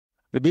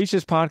The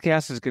Beaches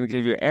podcast is going to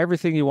give you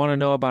everything you want to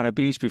know about a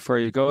beach before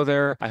you go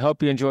there. I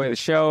hope you enjoy the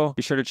show.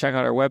 Be sure to check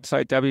out our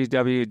website,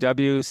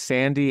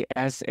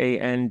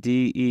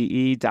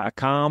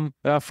 www.sandee.com.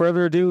 Without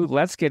further ado,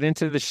 let's get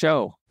into the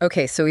show.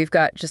 Okay, so we've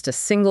got just a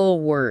single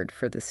word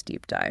for this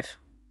deep dive.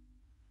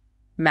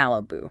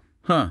 Malibu.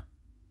 Huh.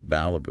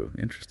 Malibu.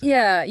 Interesting.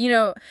 Yeah,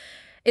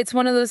 it's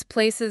one of those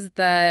places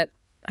that,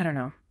 I don't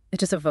know, it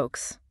just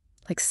evokes.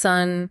 Like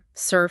sun,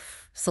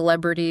 surf,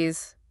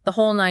 celebrities, the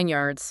whole 9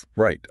 yards.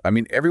 Right. I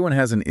mean, everyone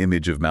has an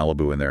image of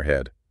Malibu in their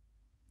head,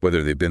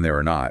 whether they've been there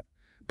or not.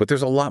 But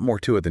there's a lot more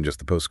to it than just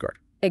the postcard.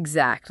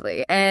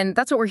 Exactly. And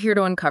that's what we're here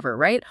to uncover,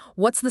 right?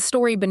 What's the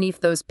story beneath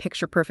those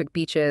picture-perfect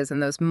beaches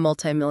and those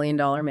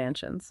multi-million-dollar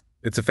mansions?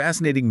 It's a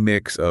fascinating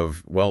mix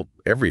of, well,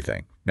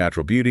 everything.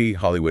 Natural beauty,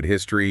 Hollywood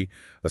history,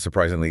 a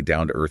surprisingly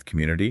down-to-earth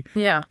community.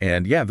 Yeah.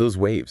 And yeah, those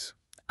waves.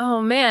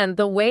 Oh, man,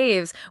 the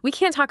waves. We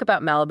can't talk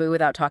about Malibu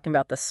without talking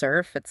about the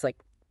surf. It's like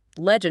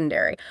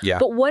legendary. Yeah.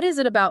 But what is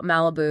it about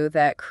Malibu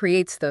that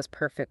creates those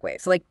perfect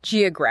waves, like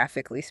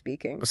geographically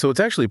speaking? So it's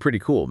actually pretty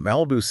cool.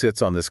 Malibu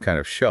sits on this kind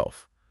of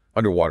shelf,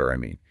 underwater, I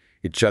mean.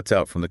 It juts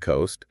out from the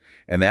coast,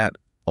 and that,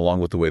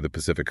 along with the way the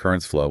Pacific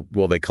currents flow,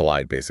 well, they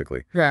collide,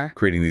 basically. Yeah.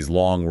 Creating these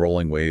long,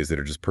 rolling waves that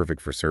are just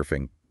perfect for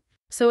surfing.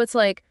 So it's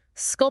like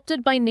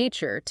sculpted by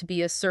nature to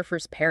be a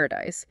surfer's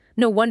paradise.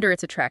 No wonder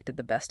it's attracted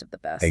the best of the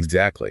best.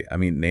 Exactly. I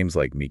mean, names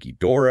like Miki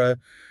Dora,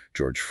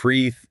 George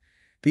Freeth,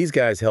 these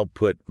guys helped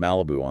put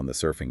Malibu on the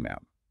surfing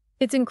map.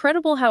 It's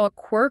incredible how a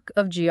quirk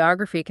of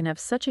geography can have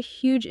such a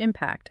huge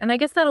impact. And I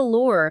guess that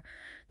allure,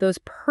 those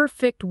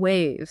perfect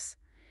waves,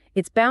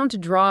 it's bound to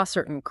draw a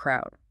certain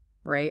crowd,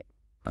 right?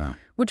 Oh.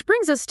 Which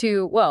brings us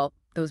to, well,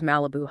 those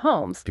Malibu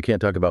homes. You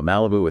can't talk about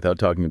Malibu without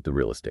talking about the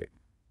real estate.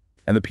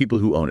 And the people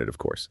who own it, of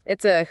course.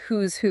 It's a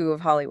who's who of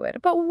Hollywood.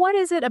 But what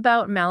is it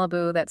about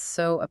Malibu that's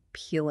so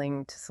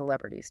appealing to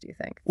celebrities, do you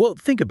think? Well,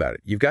 think about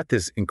it. You've got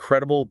this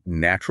incredible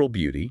natural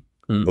beauty,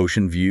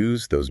 ocean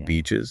views, those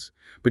beaches,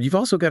 but you've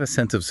also got a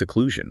sense of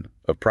seclusion,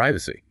 of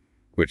privacy,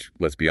 which,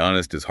 let's be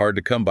honest, is hard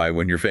to come by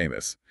when you're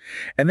famous.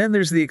 And then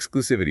there's the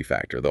exclusivity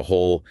factor, the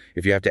whole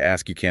if you have to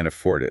ask, you can't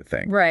afford it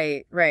thing.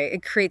 Right.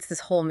 It creates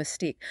this whole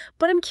mystique.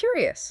 But I'm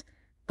curious,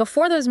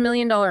 before those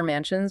million-dollar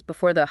mansions,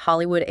 before the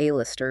Hollywood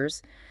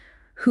A-listers,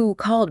 who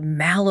called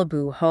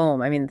Malibu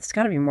home, I mean, there's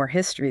got to be more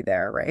history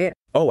there, right?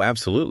 Oh,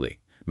 absolutely.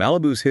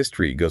 Malibu's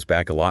history goes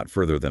back a lot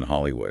further than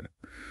Hollywood.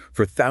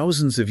 For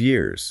thousands of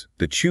years,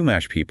 the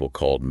Chumash people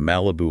called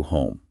Malibu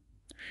home,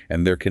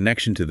 and their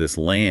connection to this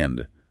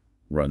land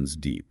runs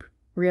deep.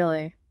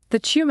 Really? The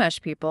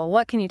Chumash people,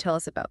 what can you tell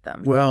us about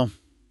them? Well,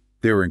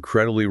 they were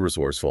incredibly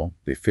resourceful.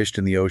 They fished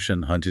in the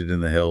ocean, hunted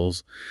in the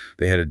hills.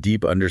 They had a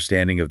deep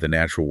understanding of the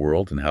natural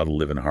world and how to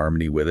live in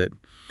harmony with it.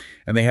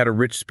 And they had a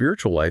rich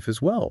spiritual life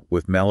as well,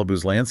 with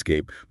Malibu's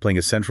landscape playing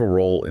a central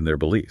role in their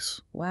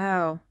beliefs.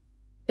 Wow.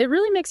 It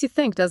really makes you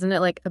think, doesn't it,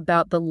 like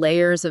about the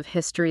layers of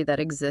history that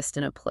exist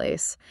in a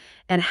place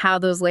and how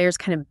those layers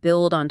kind of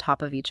build on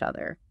top of each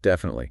other.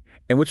 Definitely.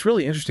 And what's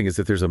really interesting is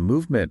that there's a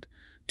movement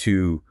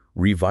to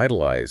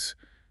revitalize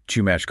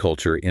Chumash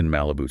culture in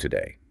Malibu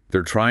today.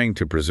 They're trying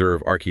to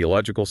preserve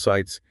archaeological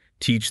sites,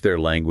 teach their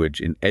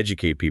language, and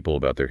educate people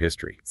about their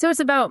history. So it's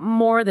about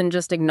more than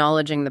just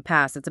acknowledging the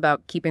past. It's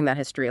about keeping that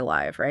history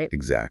alive, right?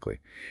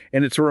 Exactly.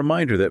 And it's a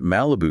reminder that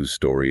Malibu's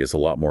story is a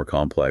lot more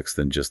complex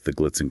than just the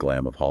glitz and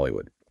glam of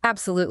Hollywood.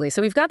 Absolutely.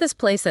 So we've got this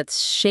place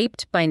that's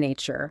shaped by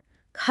nature,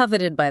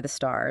 coveted by the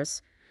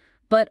stars,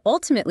 but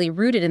ultimately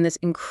rooted in this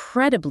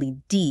incredibly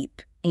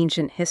deep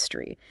ancient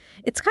history.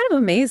 It's kind of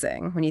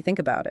amazing when you think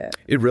about it.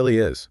 It really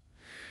is.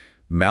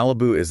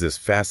 Malibu is this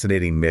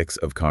fascinating mix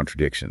of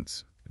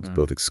contradictions. It's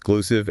both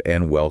exclusive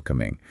and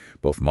welcoming,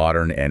 both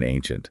modern and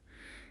ancient.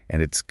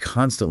 And it's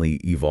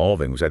constantly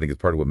evolving, which I think is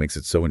part of what makes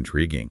it so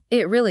intriguing.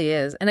 It really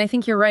is. And I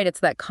think you're right. It's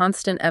that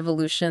constant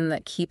evolution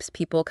that keeps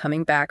people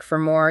coming back for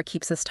more,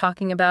 keeps us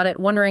talking about it,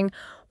 wondering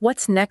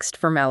what's next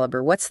for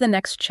Malibu? What's the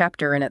next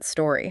chapter in its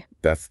story?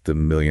 That's the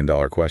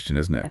million-dollar question,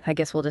 isn't it? I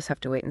guess we'll just have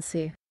to wait and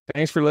see.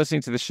 Thanks for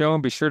listening to the show,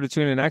 and be sure to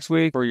tune in next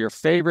week for your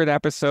favorite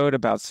episode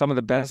about some of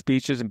the best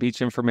beaches and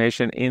beach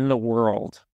information in the world.